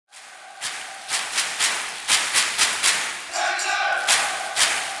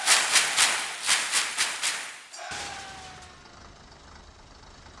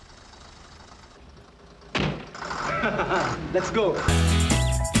Let's go.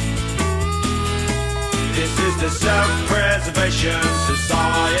 This is the Self-Preservation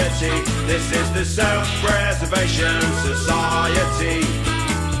Society. This is the Self-Preservation Society.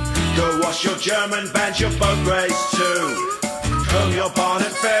 Go wash your German bands, your boat race too. Comb your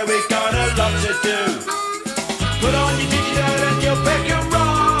bonnet fair, we got a lot to do. Put on your digital and your pick and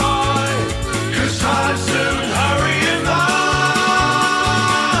ride, 'cause time's soon hurrying by.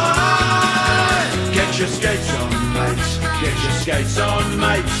 Get your skates on, mates. Get your skates on,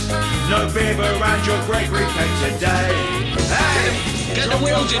 mates. No beaver around your great repaint today. Hey! Get the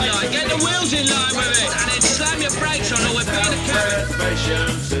wheels in line, get the wheels in line with it, and then slam your brakes on or we're being a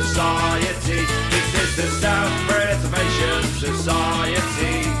Self-Preservation Society. This is the Self-Preservation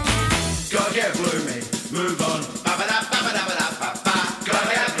Society. Gotta get gloomy, move on. Gotta get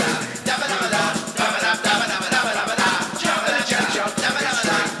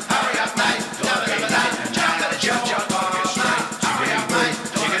gloomy, hurry up, mate. Gotta be late, gotta jump, hurry up, mate.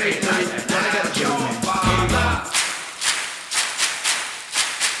 Gotta get gloomy.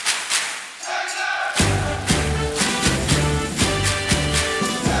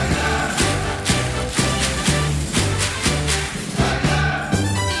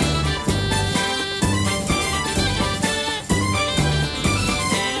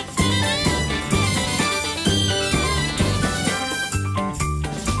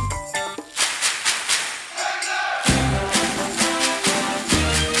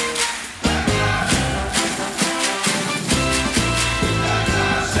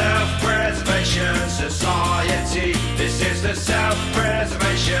 Society. This is the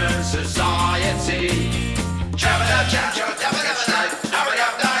Self-Preservation Society. Jump it up, jump, jump, jump it up, straight. Hurry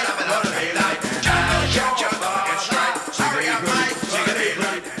up, mate. Wanna be late. Jump, jump, jump, get straight. Hurry up, mate.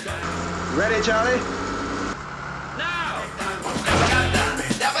 Ready, Charlie? Now!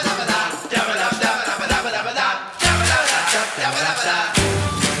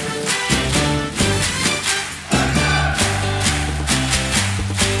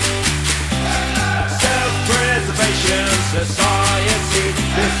 Society.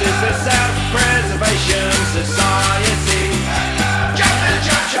 This is the Self-Preservation Society.